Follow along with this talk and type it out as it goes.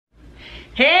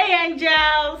Hey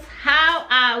angels, how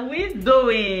are we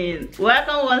doing?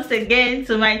 Welcome once again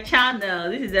to my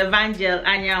channel. This is Evangel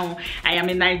Anyanwu. I am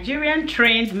a Nigerian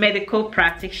trained medical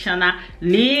practitioner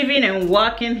living and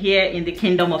working here in the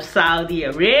Kingdom of Saudi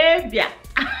Arabia.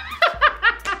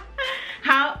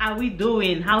 How are we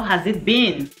doing? How has it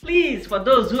been? Please, for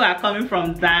those who are coming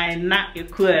from Dyna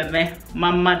Ekwueme,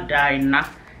 Mama Dyna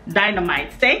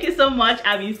Dynamite, thank you so much.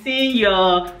 I've been seeing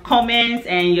your comments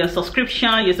and your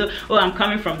subscription. You say, oh, I'm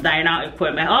coming from Dyna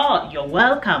Ekwueme. Oh, you're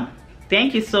welcome.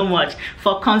 Thank you so much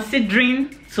for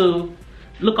considering to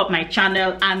look up my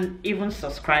channel and even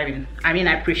subscribing. I mean,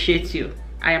 I appreciate you.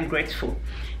 I am grateful.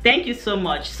 Thank you so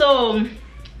much. So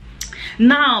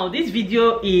now this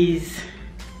video is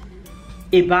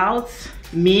about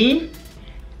me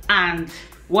and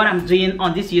what I'm doing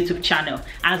on this YouTube channel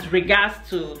as regards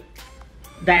to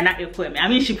Dyna Ekwueme. I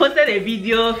mean, she posted a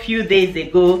video a few days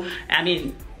ago, I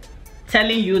mean,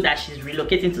 telling you that she's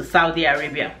relocating to Saudi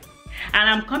Arabia. And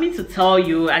I'm coming to tell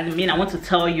you, I want to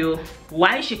tell you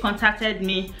why she contacted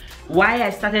me, why I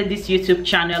started this YouTube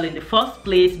channel in the first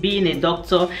place, being a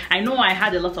doctor. I know I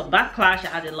had a lot of backlash. I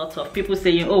had a lot of people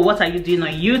saying, oh, what are you doing on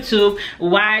YouTube?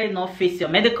 Why not face your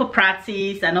medical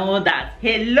practice and all that?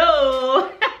 Hello.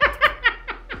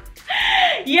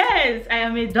 Yes, I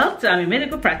am a doctor, I'm a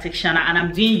medical practitioner, and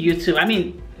I'm doing YouTube. I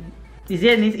mean, is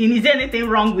there anything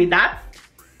wrong with that?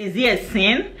 Is it a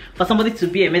sin for somebody to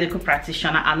be a medical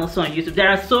practitioner and also on YouTube? There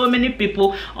are so many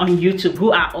people on YouTube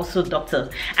who are also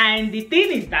doctors. And the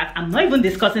thing is that I'm not even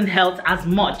discussing health as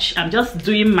much. I'm just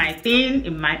doing my thing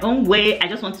in my own way. I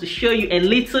just want to show you a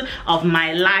little of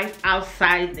my life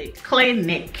outside the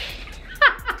clinic.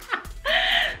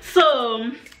 So,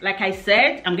 like I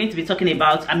said, I'm going to be talking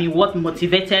about, what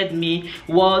motivated me,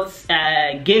 what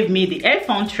gave me the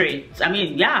effrontery.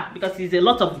 Because it's a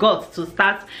lot of guts to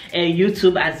start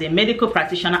YouTube as a medical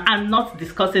practitioner and not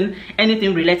discussing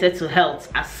anything related to health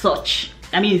as such.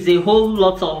 It's a whole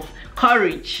lot of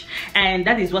courage, and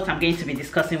that is what I'm going to be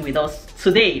discussing with us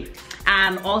today.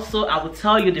 And also, I will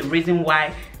tell you the reason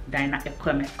why Dyna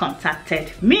Ekwueme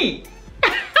contacted me.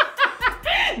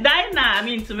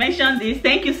 Dyna, to mention this,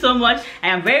 thank you so much. I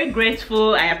am very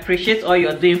grateful. I appreciate all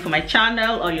you're doing for my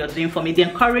channel, all you're doing for me, the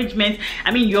encouragement.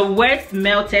 Your words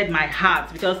melted my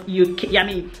heart because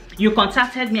you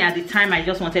contacted me at the time I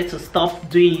just wanted to stop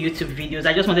doing YouTube videos.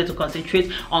 I just wanted to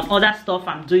concentrate on other stuff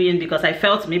I'm doing because I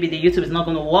felt maybe the YouTube is not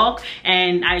going to work.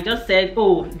 And I just said,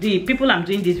 oh, the people I'm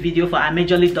doing this video for are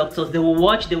majorly doctors. They will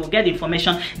watch, they will get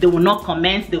information, they will not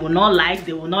comment, they will not like,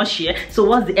 they will not share. So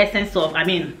what's the essence of,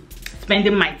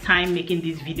 spending my time making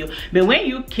this video? But when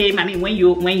you came, when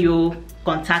you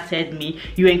contacted me,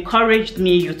 you encouraged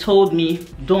me, you told me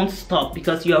don't stop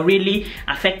because you're really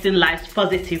affecting lives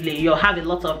positively. You have a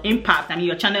lot of impact.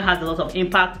 Your channel has a lot of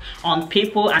impact on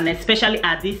people, and especially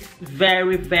at this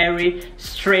very, very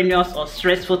strenuous or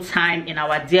stressful time in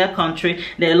our dear country.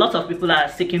 There are a lot of people that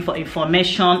are seeking for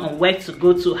information on where to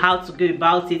go to, how to go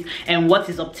about it, and what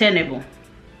is obtainable.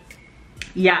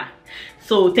 Yeah.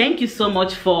 So thank you so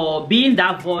much for being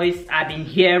that voice I've been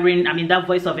hearing. That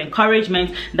voice of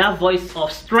encouragement, that voice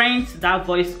of strength, that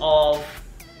voice of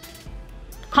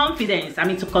confidence.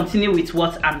 To continue with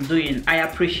what I'm doing. I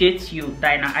appreciate you,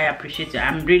 Dyna. I appreciate you.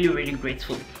 I'm really, really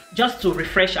grateful. Just to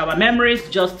refresh our memories,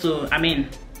 just to,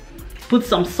 put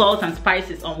some salt and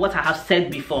spices on what I have said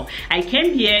before. I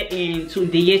came here into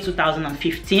the year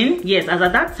 2015. Yes, as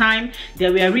at that time,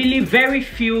 there were really very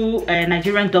few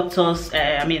Nigerian doctors,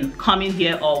 coming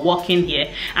here or working here.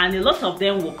 And a lot of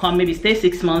them will come, maybe stay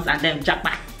 6 months and then jack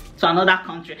back to another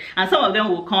country. And some of them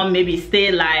will come, maybe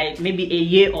stay like maybe a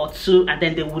year or two, and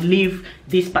then they will leave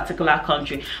this particular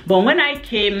country. But when I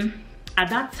came, at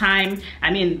that time,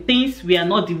 things were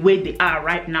not the way they are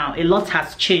right now. A lot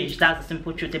has changed. That's the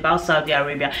simple truth about Saudi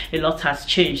Arabia. A lot has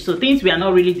changed. So things were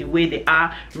not really the way they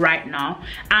are right now.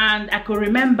 And I could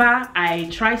remember I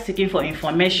tried seeking for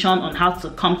information on how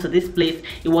to come to this place.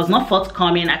 It was not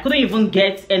forthcoming. I couldn't even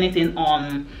get anything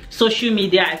on social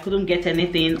media. I couldn't get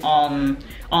anything on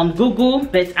Google,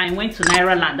 but I went to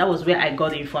Nairaland. That was where I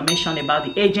got the information about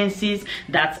the agencies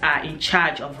that are in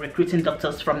charge of recruiting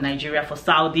doctors from Nigeria for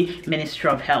Saudi Ministry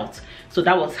of Health. So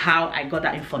that was how I got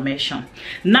that information.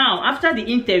 Now, after the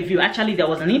interview, actually there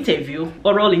was an interview,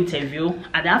 oral interview,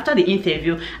 and after the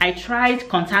interview, I tried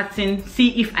contacting,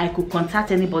 see if I could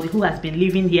contact anybody who has been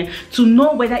living here to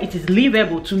know whether it is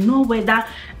livable, to know whether,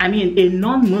 a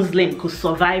non-Muslim could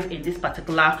survive in this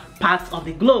particular part of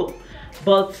the globe.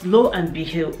 But lo and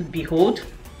behold,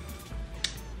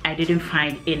 I didn't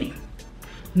find any.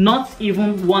 Not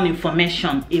even one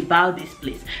information about this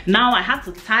place. Now I had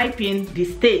to type in the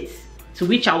states to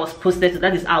which I was posted to,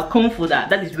 that is Akomfoda.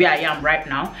 That is where I am right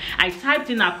now. I typed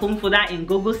in Akomfoda in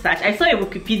Google search. I saw a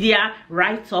Wikipedia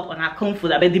write-up on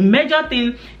Akomfoda, but the major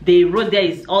thing they wrote there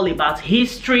is all about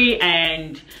history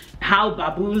and how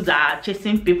baboons are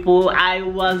chasing people. I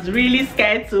was really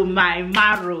scared to my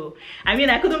marrow. I mean,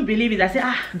 I couldn't believe it. I said,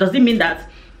 does it mean that,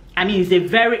 I mean, it's a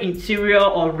very interior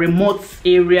or remote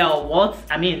area or what?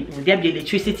 I mean, will there be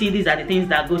electricity? These are the things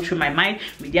that go through my mind.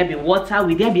 Will there be water?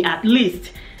 Will there be at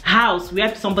least house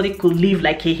where somebody could live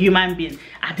like a human being?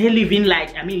 Are they living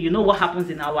like, I mean, you know what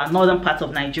happens in our northern part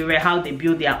of Nigeria, how they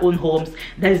build their own homes?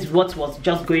 That is what was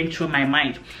just going through my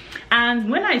mind. And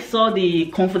when I saw the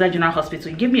Comforter General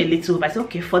Hospital, it gave me a little hope. I said,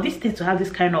 okay, for this state to have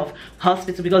this kind of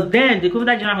hospital, because then the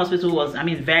Comforter General Hospital was, I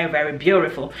mean, very, very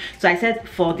beautiful. So I said,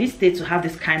 for this state to have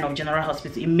this kind of general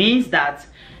hospital, it means that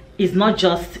it's not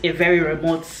just a very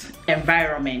remote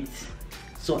environment.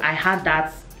 So I had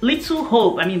that little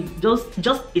hope. I mean, just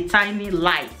a tiny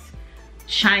light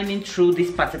shining through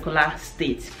this particular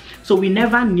state. So we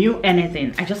never knew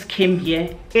anything. I just came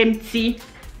here empty-headed.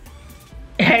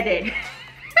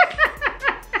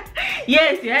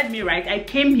 Yes, you heard me right. I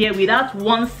came here without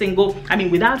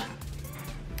without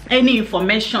any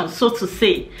information, so to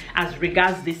say, as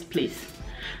regards this place.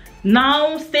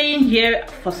 Now, staying here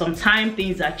for some time,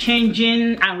 things are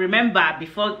changing. And remember,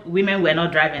 before, women were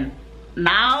not driving.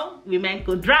 Now women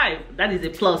could drive. That is a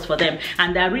plus for them,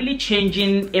 and they're really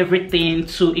changing everything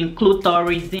to include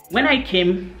tourism. When I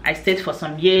came, I stayed for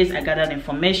some years. I gathered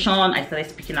information. I started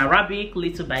speaking Arabic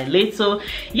little by little.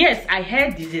 Yes, I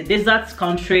heard this is a desert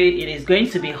country, it is going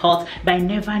to be hot, but I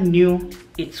never knew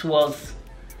it was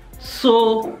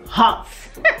so hot.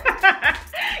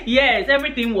 Yes,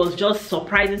 everything was just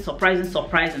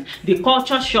surprising. The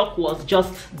culture shock was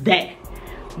just there.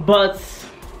 But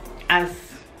as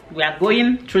we are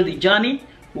going through the journey,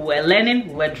 we were learning,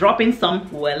 we were dropping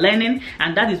some, we were learning,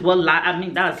 and that is what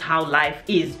that's how life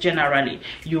is generally.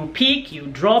 You pick, you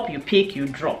drop, you pick, you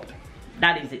drop.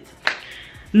 That is it.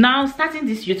 Now, starting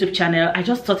this YouTube channel, I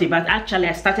just thought about, actually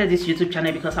I started this YouTube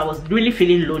channel because I was really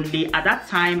feeling lonely. At that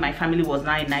time, my family was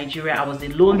now in Nigeria. I was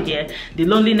alone here. The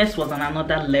loneliness was on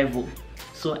another level.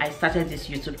 So I started this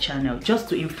YouTube channel just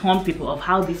to inform people of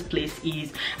how this place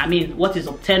is. I mean, what is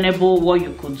obtainable, what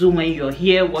you could do when you're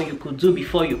here, what you could do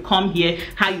before you come here,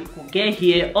 how you could get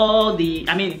here, all the,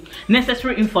 I mean,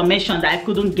 necessary information that I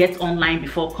couldn't get online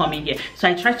before coming here. So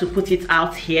I tried to put it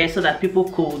out here so that people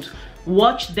could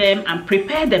watch them and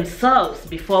prepare themselves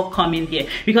before coming here,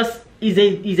 because it's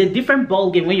a different ball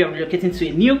game when you're relocating to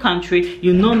a new country.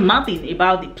 You know nothing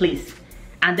about the place,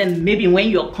 and then maybe when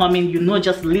you're coming, you know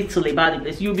just little about the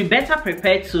place. You'll be better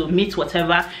prepared to meet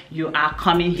whatever you are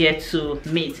coming here to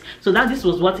meet. So this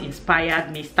was what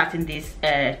inspired me starting this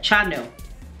channel.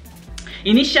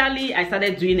 Initially, I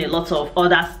started doing a lot of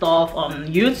other stuff on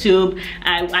YouTube.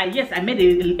 Yes, I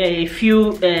made a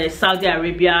few Saudi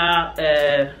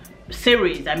Arabia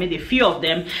series. I made a few of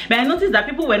them, but I noticed that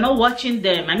people were not watching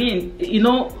them. I mean, you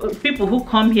know, people who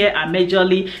come here are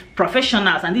majorly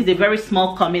professionals, and this is a very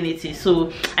small community,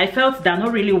 so I felt they're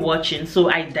not really watching. So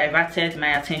I diverted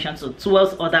my attention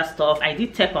towards other stuff. I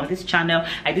did tech on this channel,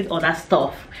 I did other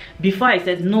stuff before I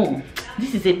said, no,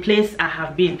 this is a place I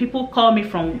have been. People call me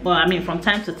from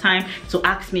time to time to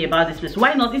ask me about this place.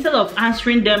 Why not, instead of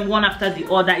answering them one after the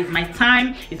other, is my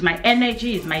time, is my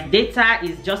energy, is my data,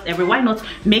 is just why not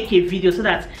make a video so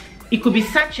that it could be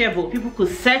searchable? People could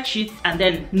search it and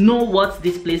then know what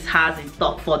this place has in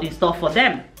stock for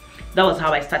them. That was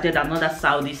how I started another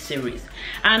Saudi series,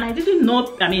 and I didn't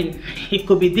know, I mean, it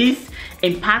could be this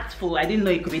impactful. I didn't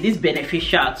know it could be this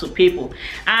beneficial to people.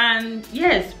 And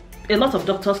yes, a lot of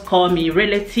doctors call me,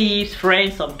 relatives,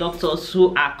 friends of doctors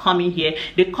who are coming here.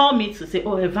 They call me to say,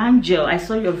 oh, Evangel, I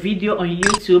saw your video on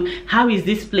YouTube. How is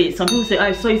this place? Some people say, oh,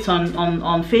 I saw it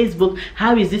on Facebook.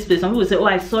 How is this place? Some people say, oh,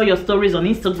 I saw your stories on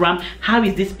Instagram. How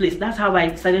is this place? That's how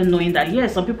I started knowing that,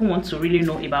 yes, some people want to really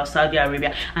know about Saudi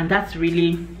Arabia, and that's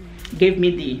really gave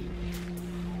me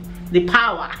the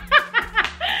power.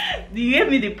 You gave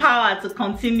me the power to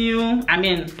continue, I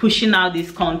mean, pushing out this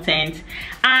content.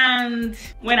 And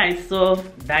when I saw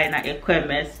Dyna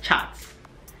Ekwueme's charts,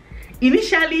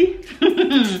 initially,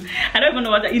 I don't even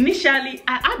know what initially,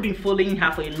 I've been following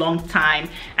her for a long time.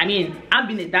 I mean, I've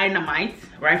been a Dynamite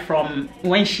right from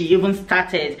when she even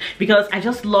started, because I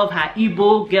just love her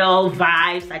Igbo girl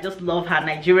vibes. I just love her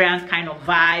Nigerian kind of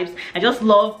vibes. I just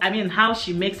love, I mean, how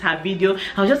she makes her video.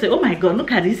 I was just like, oh my god,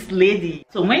 look at this lady.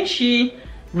 So when she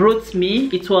wrote me,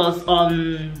 it was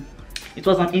on It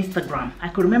was on Instagram. I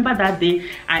could remember that day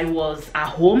I was at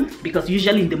home, because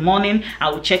usually in the morning I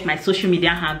will check my social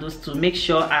media handles to make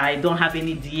sure I don't have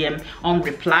any DM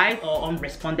unreplied or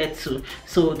unresponded to.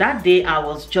 So that day I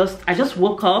just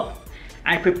woke up,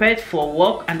 I prepared for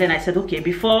work, and then I said, okay,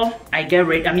 before I get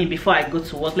ready, before I go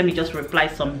to work, let me just reply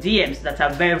some DMs that are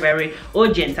very, very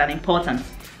urgent and important.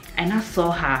 And I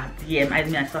saw her DM,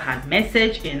 I saw her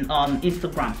message on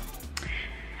Instagram.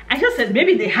 I just said,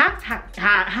 maybe they hacked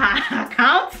her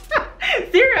account.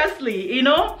 Seriously, you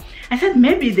know, I said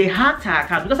maybe they hacked her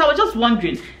account, because I was just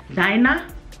wondering, Dyna,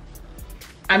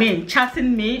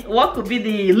 chatting me, what could be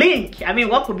the link?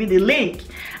 What could be the link?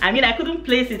 I couldn't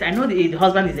place it. I know the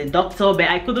husband is a doctor, but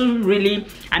I couldn't really,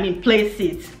 place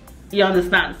it. You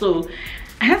understand? So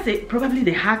I said, probably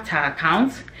they hacked her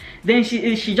account. Then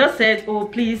she just said, oh,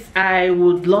 please, I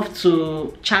would love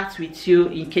to chat with you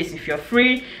in case if you're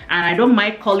free, and I don't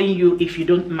mind calling you if you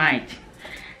don't mind.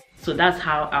 So that's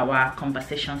how our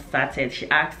conversation started. She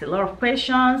asked a lot of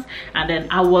questions, and then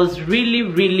I was really,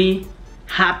 really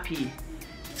happy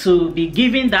to be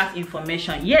giving that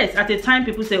information. Yes, at the time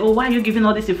people say, oh, why are you giving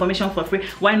all this information for free?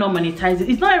 Why not monetize it?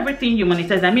 It's not everything you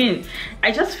monetize.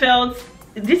 I just felt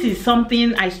this is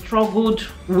something I struggled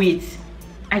with.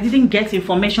 I didn't get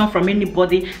information from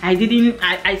anybody.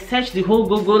 I searched the whole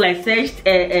Google, I searched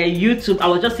YouTube. I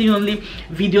was just seeing only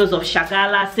videos of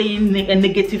Shagala saying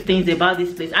negative things about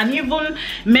this place, and even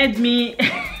made me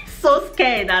so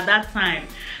scared at that time.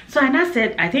 So I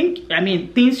said, I think,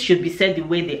 things should be said the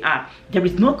way they are. There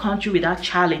is no country without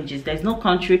challenges. There's no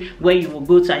country where you will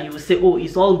go to and you will say, oh,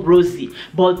 it's all rosy.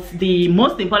 But the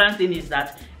most important thing is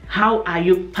that, how are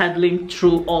you peddling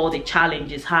through all the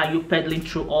challenges? How are you peddling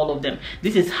through all of them?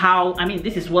 This is how,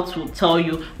 this is what will tell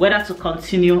you whether to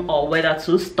continue or whether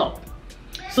to stop.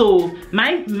 So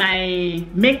my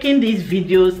making these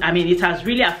videos, it has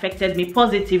really affected me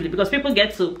positively, because people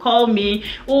get to call me,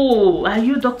 oh, are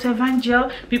you Dr.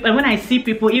 Evangel? And when I see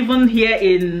people even here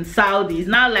in Saudi, it's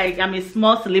now like I'm a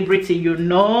small celebrity, you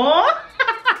know.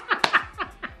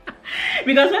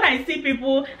 Because when I see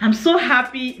people, I'm so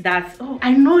happy that, oh,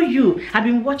 I know you, I've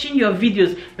been watching your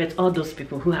videos. But all those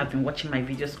people who have been watching my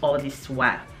videos all this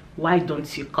while, why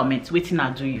don't you comment? Waiting,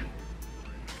 I'll do you.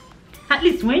 At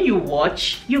least when you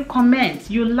watch, you comment,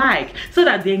 you like, so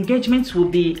that the engagement will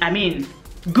be,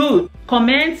 good.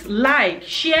 Comment, like,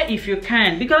 share if you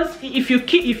can, because if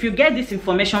you get this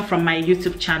information from my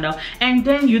YouTube channel and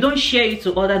then you don't share it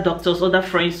to other doctors, other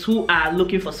friends who are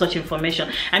looking for such information,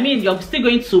 you're still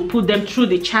going to put them through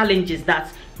the challenges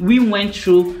that we went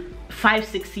through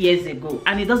 5-6 years ago,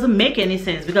 and it doesn't make any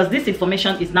sense, because this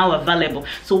information is now available.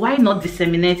 So why not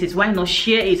disseminate it? Why not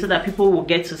share it so that people will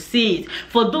get to see it?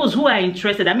 For those who are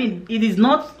interested, it is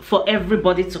not for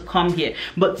everybody to come here,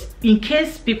 but in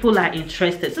case people are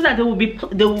interested, so that they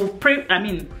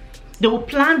will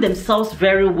plan themselves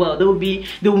very well. They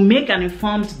will make an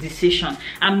informed decision.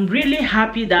 I'm really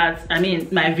happy that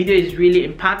my video is really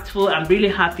impactful. I'm really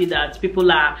happy that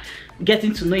people are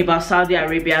getting to know about Saudi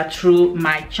Arabia through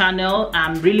my channel.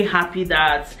 I'm really happy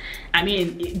that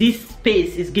this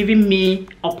space is giving me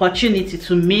opportunity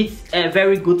to meet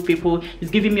very good people.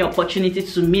 It's giving me opportunity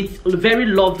to meet very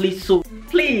lovely souls.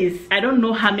 Please, I don't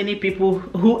know how many people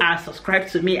who are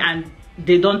subscribed to me and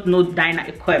they don't know Dyna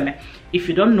Ekwueme. If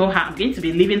you don't know her, I'm going to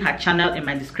be leaving her channel in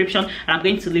my description, and I'm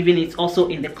going to leave it also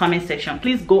in the comment section.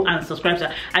 Please go and subscribe to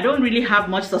her. I don't really have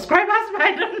much subscribers, but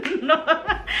I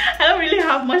don't really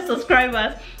have much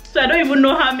subscribers, so I don't even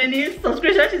know how many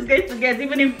subscriptions she's going to get,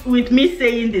 even if with me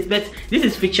saying this. But this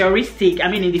is futuristic,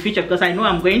 in the future, because I know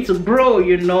I'm going to grow,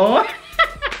 you know.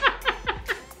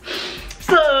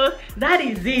 So that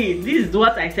is it. This is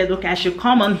what I said, okay, I should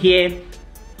come on here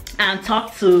and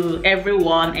talk to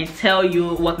everyone and tell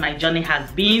you what my journey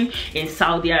has been in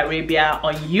Saudi Arabia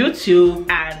on YouTube,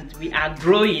 and we are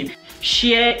growing.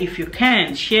 Share if you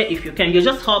can, share if you can. You're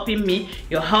just helping me.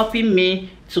 You're helping me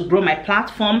to grow my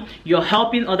platform. You're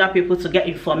helping other people to get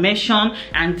information,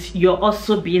 and you're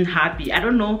also being happy. I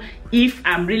don't know if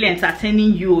I'm really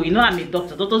entertaining you. You know, I'm a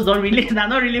doctor. Doctors they're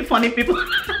not really funny people.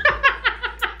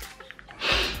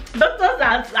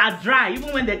 Doctors are dry.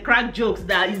 Even when they crack jokes,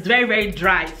 that is very, very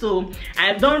dry. So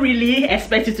I don't really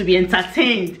expect you to be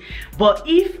entertained. But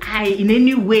if I in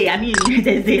any way,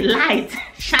 there's a light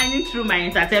shining through my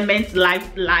entertainment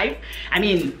life,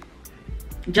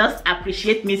 just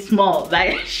appreciate me small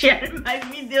by sharing my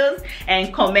videos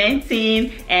and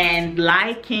commenting and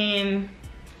liking.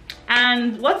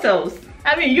 And what else?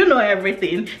 I mean, you know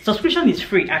everything. Subscription is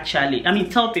free, actually. I mean,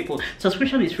 tell people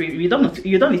subscription is free. You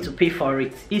don't need to pay for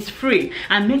it. It's free.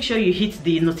 And make sure you hit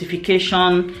the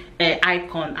notification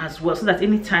icon as well, so that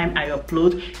anytime I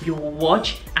upload, you will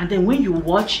watch. And then when you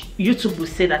watch, YouTube will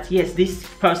say that yes, this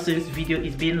person's video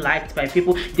is being liked by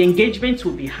people. The engagement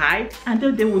will be high, and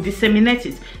then they will disseminate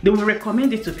it. They will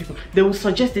recommend it to people. They will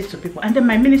suggest it to people, and then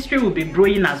my ministry will be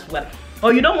growing as well.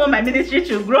 Or you don't want my ministry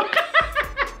to grow?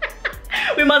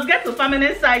 We must get to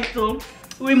permanent site, so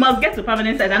we must get to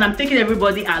permanent site, and I'm taking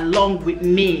everybody along with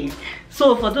me.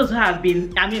 So for those who have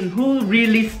been, I mean, who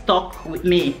really stuck with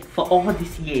me for all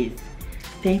these years,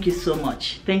 thank you so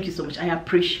much. Thank you so much. I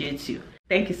appreciate you.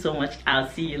 Thank you so much. I'll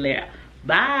see you later.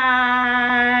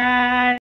 Bye.